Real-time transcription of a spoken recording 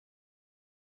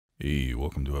Hey,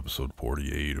 welcome to episode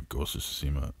 48 of Ghost of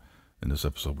Tsushima. In this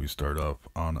episode, we start up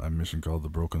on a mission called the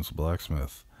Broken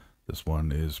Blacksmith. This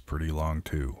one is pretty long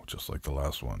too, just like the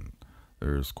last one.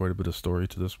 There's quite a bit of story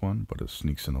to this one, but it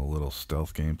sneaks in a little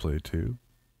stealth gameplay too.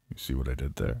 You see what I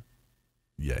did there?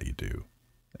 Yeah, you do.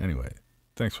 Anyway,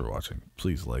 thanks for watching.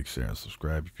 Please like, share, and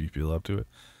subscribe if you feel up to it.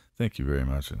 Thank you very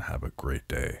much and have a great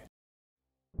day.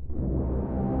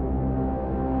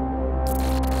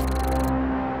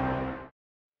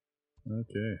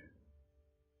 Okay.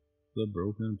 The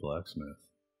Broken Blacksmith.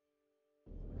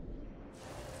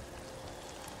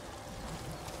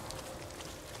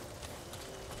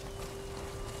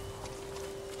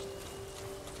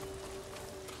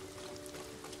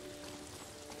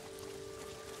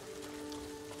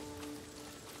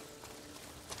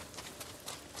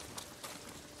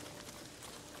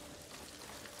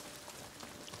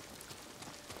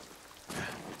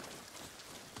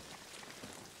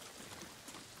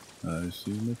 I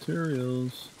see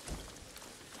materials.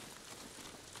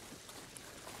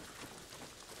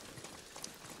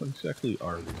 What exactly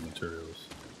are these materials?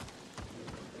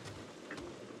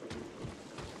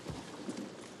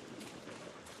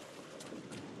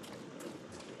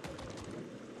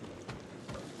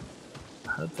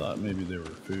 I had thought maybe they were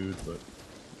food, but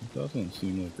it doesn't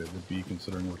seem like they would be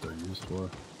considering what they're used for.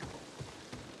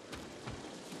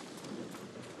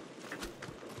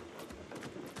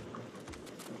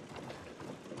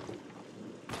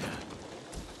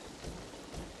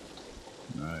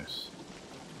 Nice.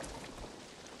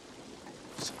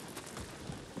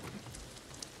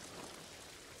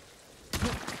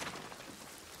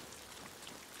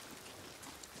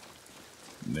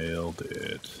 Nailed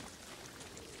it.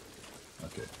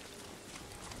 Okay.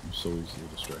 I'm so easily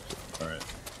distracted. Alright.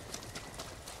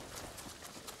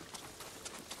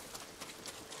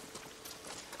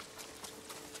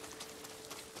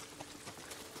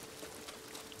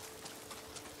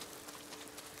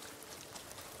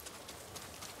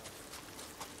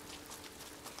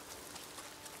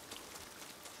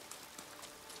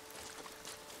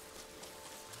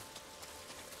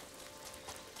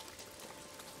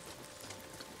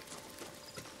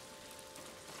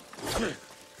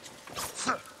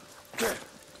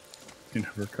 He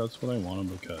never cuts what I want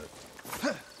him to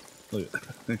cut. Look,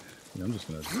 I'm just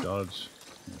gonna dodge.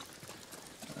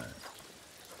 Alright.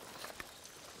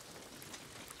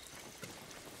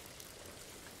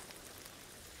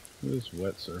 Look at this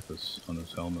wet surface on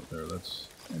his helmet there. That's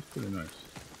pretty nice.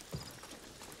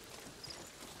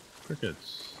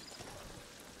 Crickets.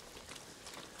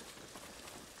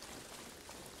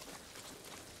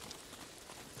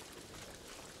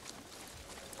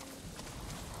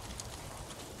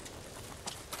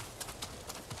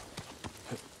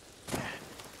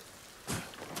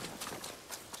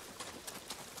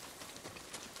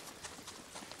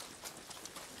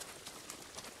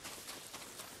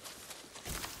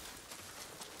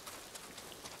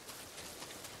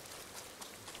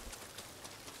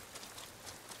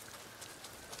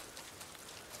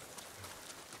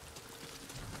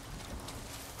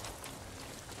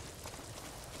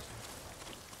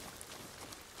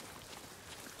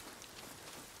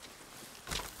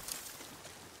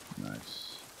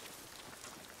 Nice.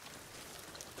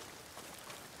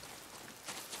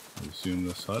 I assume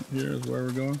this hut here is where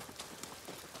we're going.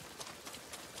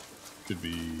 Could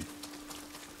be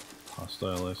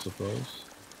hostile, I suppose.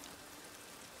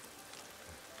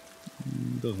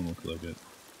 Doesn't look like it.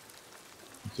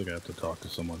 Looks like I have to talk to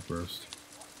someone first.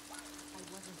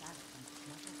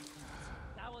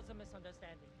 That was a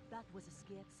misunderstanding. That was a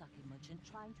scared sake merchant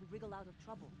trying to wriggle out of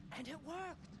trouble. And it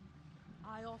worked!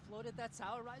 I offloaded that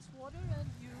sour rice water and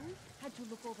you... Had to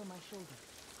look over my shoulder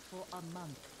for a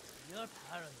month. You're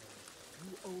paranoid.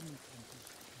 You owe me,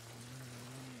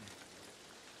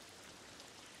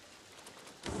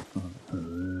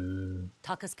 Kenji.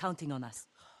 Taka's counting on us.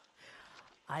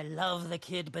 I love the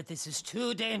kid, but this is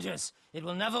too dangerous. It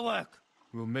will never work.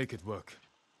 We'll make it work.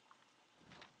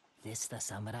 This the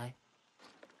samurai?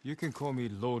 You can call me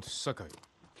Lord Sakai.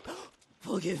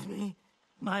 Forgive me,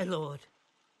 my lord.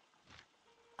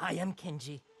 I am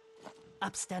Kenji,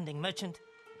 upstanding merchant,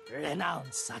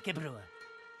 renowned sake brewer.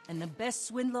 And the best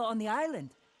swindler on the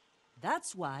island.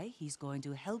 That's why he's going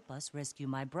to help us rescue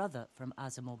my brother from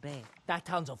Azamo Bay. That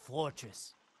town's a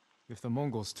fortress. If the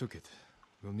Mongols took it,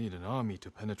 we'll need an army to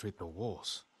penetrate the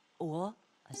walls. Or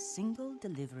a single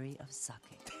delivery of sake.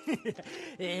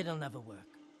 It'll never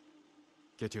work.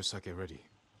 Get your sake ready.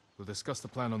 We'll discuss the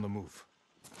plan on the move.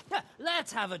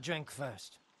 Let's have a drink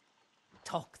first.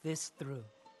 Talk this through.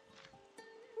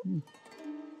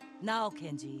 Now,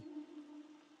 Kenji.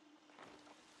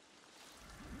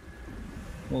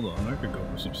 Hold on, I could go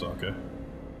for some sake.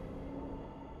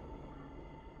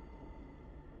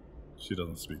 She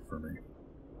doesn't speak for me.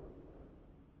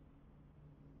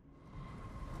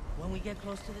 When we get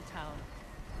close to the town,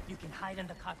 you can hide in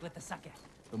the cart with the sake.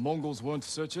 The Mongols won't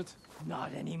search it?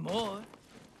 Not anymore.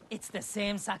 It's the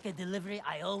same sake delivery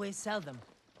I always sell them.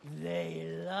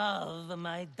 They love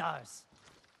my dars.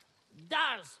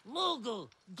 Dars, Mughal,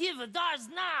 give a dars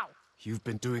now! You've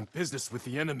been doing business with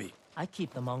the enemy. I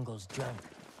keep the Mongols drunk,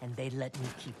 and they let me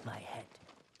keep my head.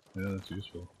 Yeah, that's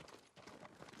useful.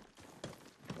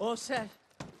 All set.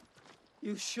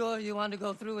 You sure you want to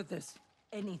go through with this?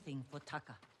 Anything for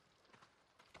Taka.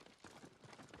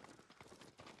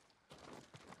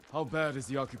 How bad is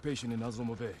the occupation in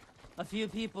Azumo Bay? A few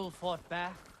people fought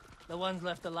back. The ones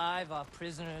left alive are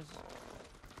prisoners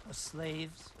or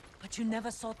slaves. But you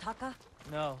never saw Taka?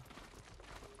 No.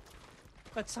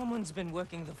 But someone's been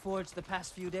working the forge the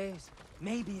past few days.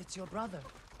 Maybe it's your brother.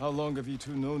 How long have you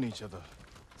two known each other?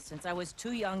 Since I was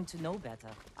too young to know better.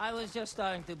 I was just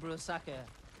starting to brew sake.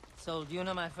 Sold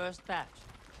Yuna my first batch.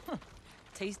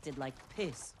 Tasted like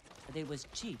piss, but it was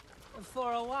cheap.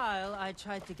 For a while, I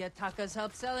tried to get Taka's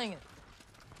help selling it.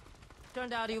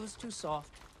 Turned out he was too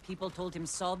soft. People told him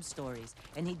sob stories,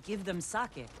 and he'd give them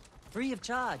sake, free of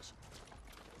charge.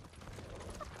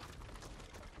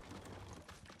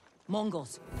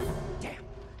 Mongols. Damn,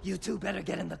 you two better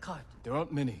get in the cart. There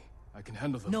aren't many. I can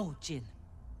handle them. No, Jin.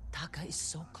 Taka is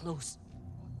so close.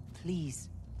 Please.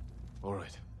 All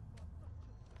right.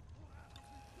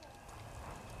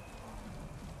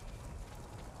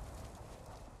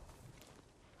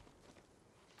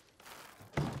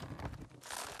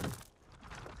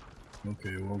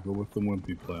 Okay, we'll go with the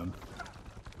wimpy plan.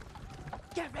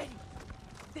 Get ready.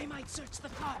 They might search the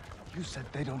cart. You said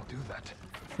they don't do that.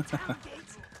 The town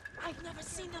gates. I've never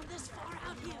seen them this far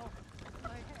out here.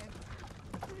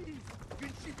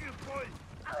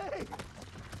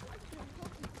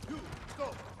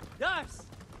 Dars!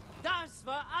 Dars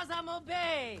for Azamo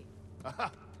Bay!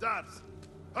 Aha! Dars!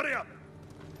 Hurry up!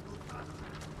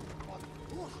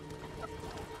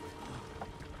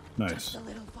 Nice. A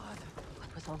little farther.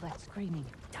 What was all that screaming?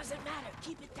 Doesn't matter.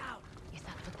 Keep it down. Is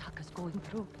that what Taka's going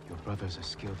through? Your brother's a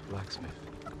skilled blacksmith.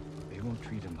 They won't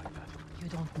treat him like that. You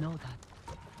don't know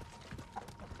that.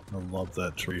 I love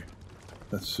that tree.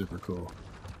 That's super cool.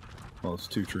 Well, it's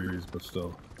two trees, but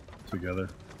still together.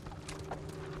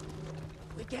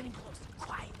 We're getting close.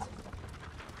 Quiet.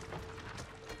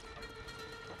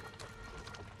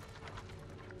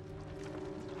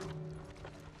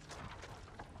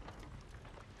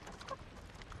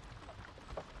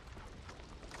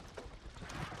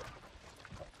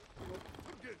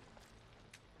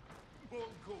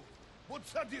 Bongo!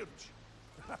 Podsadirć!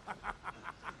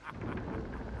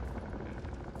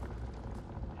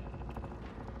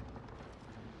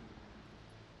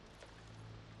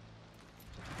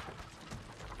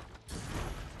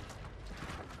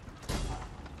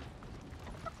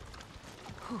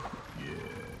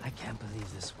 I can't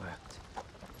believe this worked.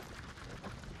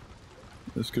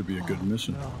 This could be a good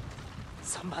mission. No.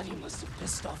 Somebody must have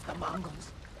pissed off the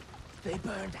Mongols. They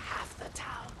burned half the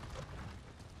town.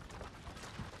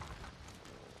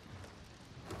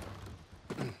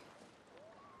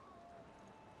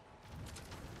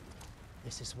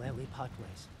 This is where we part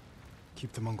ways.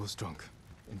 Keep the Mongols drunk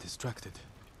and distracted.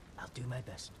 I'll do my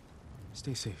best.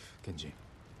 Stay safe, Genji.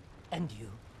 And you,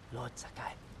 Lord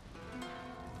Sakai.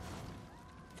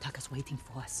 Taka's waiting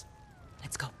for us.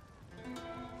 Let's go.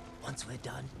 Once we're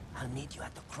done, I'll meet you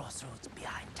at the crossroads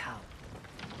behind town.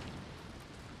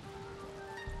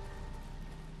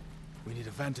 We need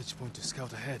a vantage point to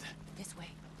scout ahead. This way.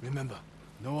 Remember,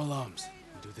 no alarms.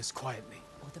 We do this quietly.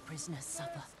 All the prisoners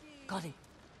suffer. Got it.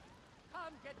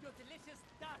 Come get your delicious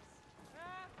dust.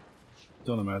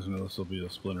 Don't imagine this will be a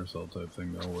Splinter Cell type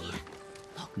thing though, where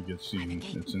you get seen,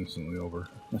 it's instantly over.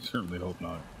 I certainly hope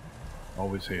not.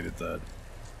 Always hated that.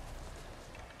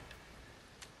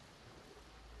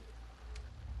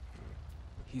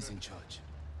 He's in charge.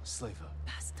 Slaver.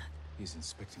 Bastard. He's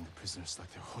inspecting the prisoners like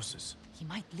they're horses. He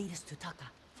might lead us to Taka.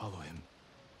 Follow him.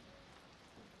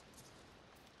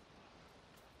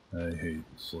 I hate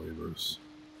slavers.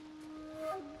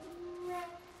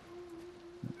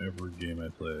 Every game I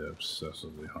play, I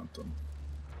obsessively hunt them.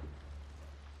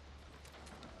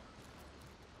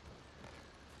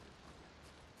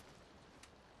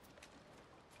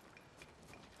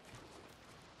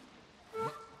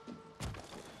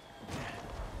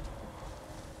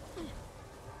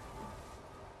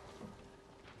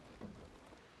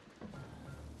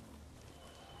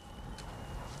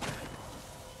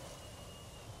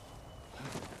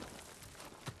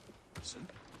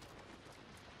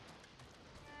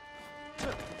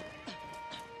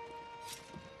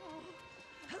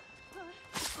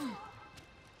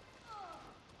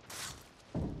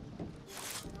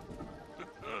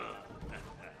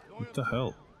 What the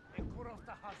hell?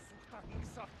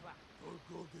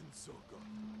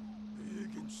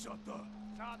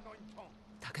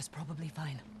 Taka's probably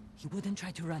fine. He wouldn't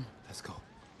try to run. Let's go.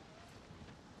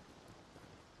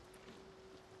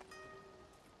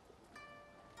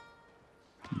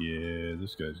 Yeah,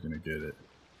 this guy's gonna get it.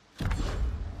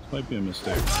 This might be a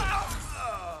mistake.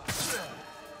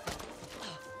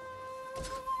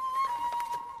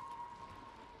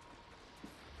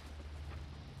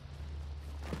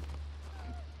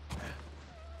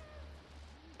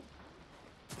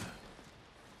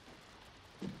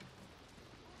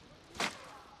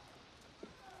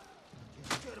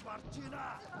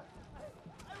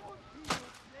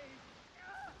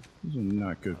 These are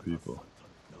not good people.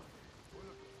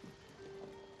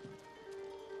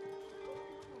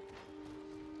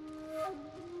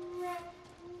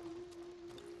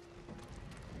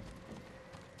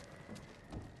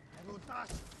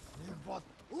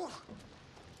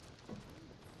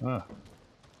 Ah.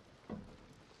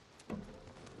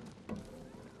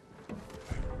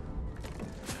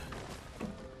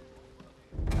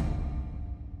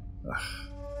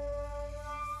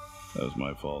 That was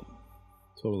my fault.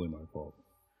 Totally my fault.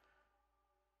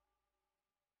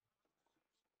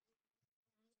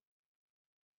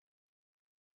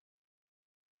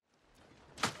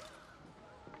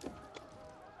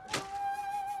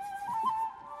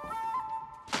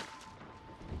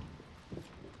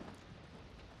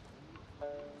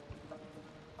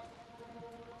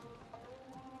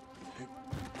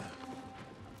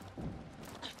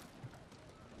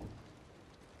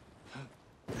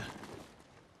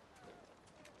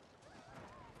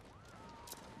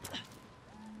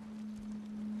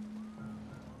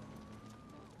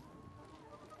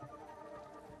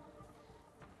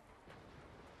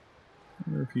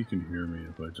 I wonder if he can hear me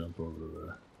if I jump over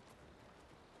there.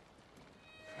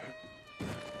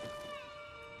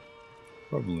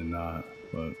 Probably not,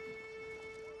 but...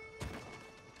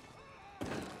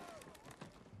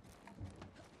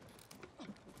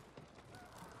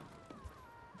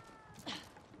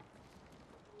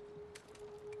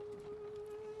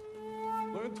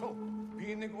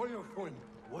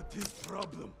 What is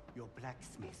problem? Your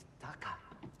blacksmith, Taka.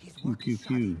 He's Pew, working pew,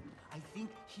 pew. shoddy. I think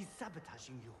he's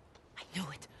sabotaging you. I know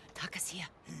it. Taka's here.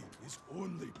 He is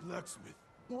only blacksmith.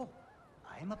 No,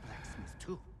 I'm a blacksmith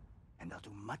too, and I'll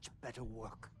do much better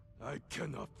work. I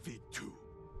cannot feed two.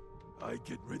 I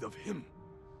get rid of him,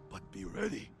 but be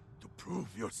ready to prove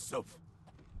yourself.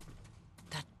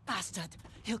 That bastard!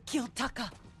 He'll kill Taka!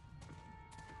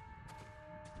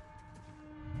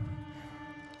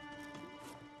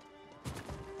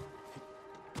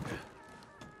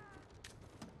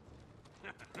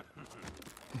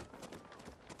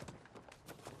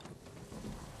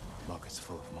 Market's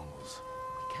full of Mongols.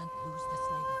 We can't lose the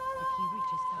slaver if he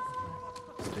reaches Taka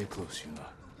first. Stay close, Yuna.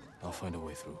 I'll find a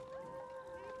way through.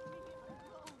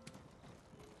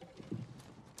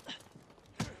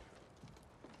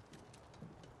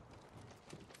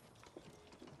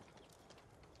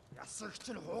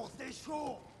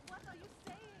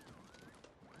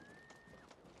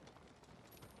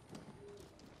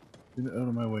 Get out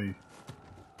of my way.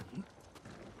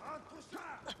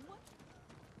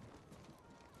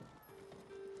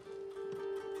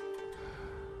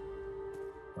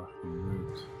 Oh, he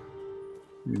moved.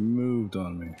 He moved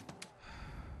on me.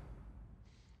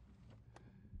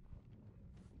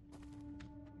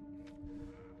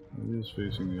 He is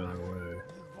facing the other way.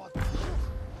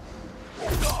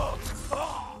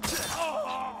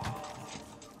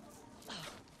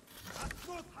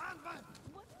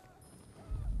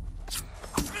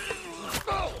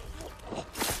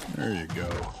 There you go.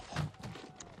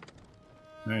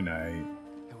 Night night.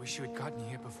 I wish you had gotten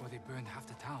here before they burned half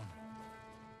the town.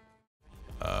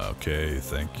 Okay,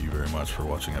 thank you very much for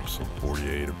watching episode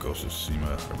 48 of Ghost of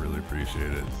Tsushima. I really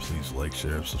appreciate it. Please like,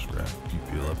 share, subscribe if you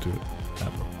feel up to it.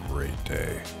 Have a great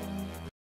day.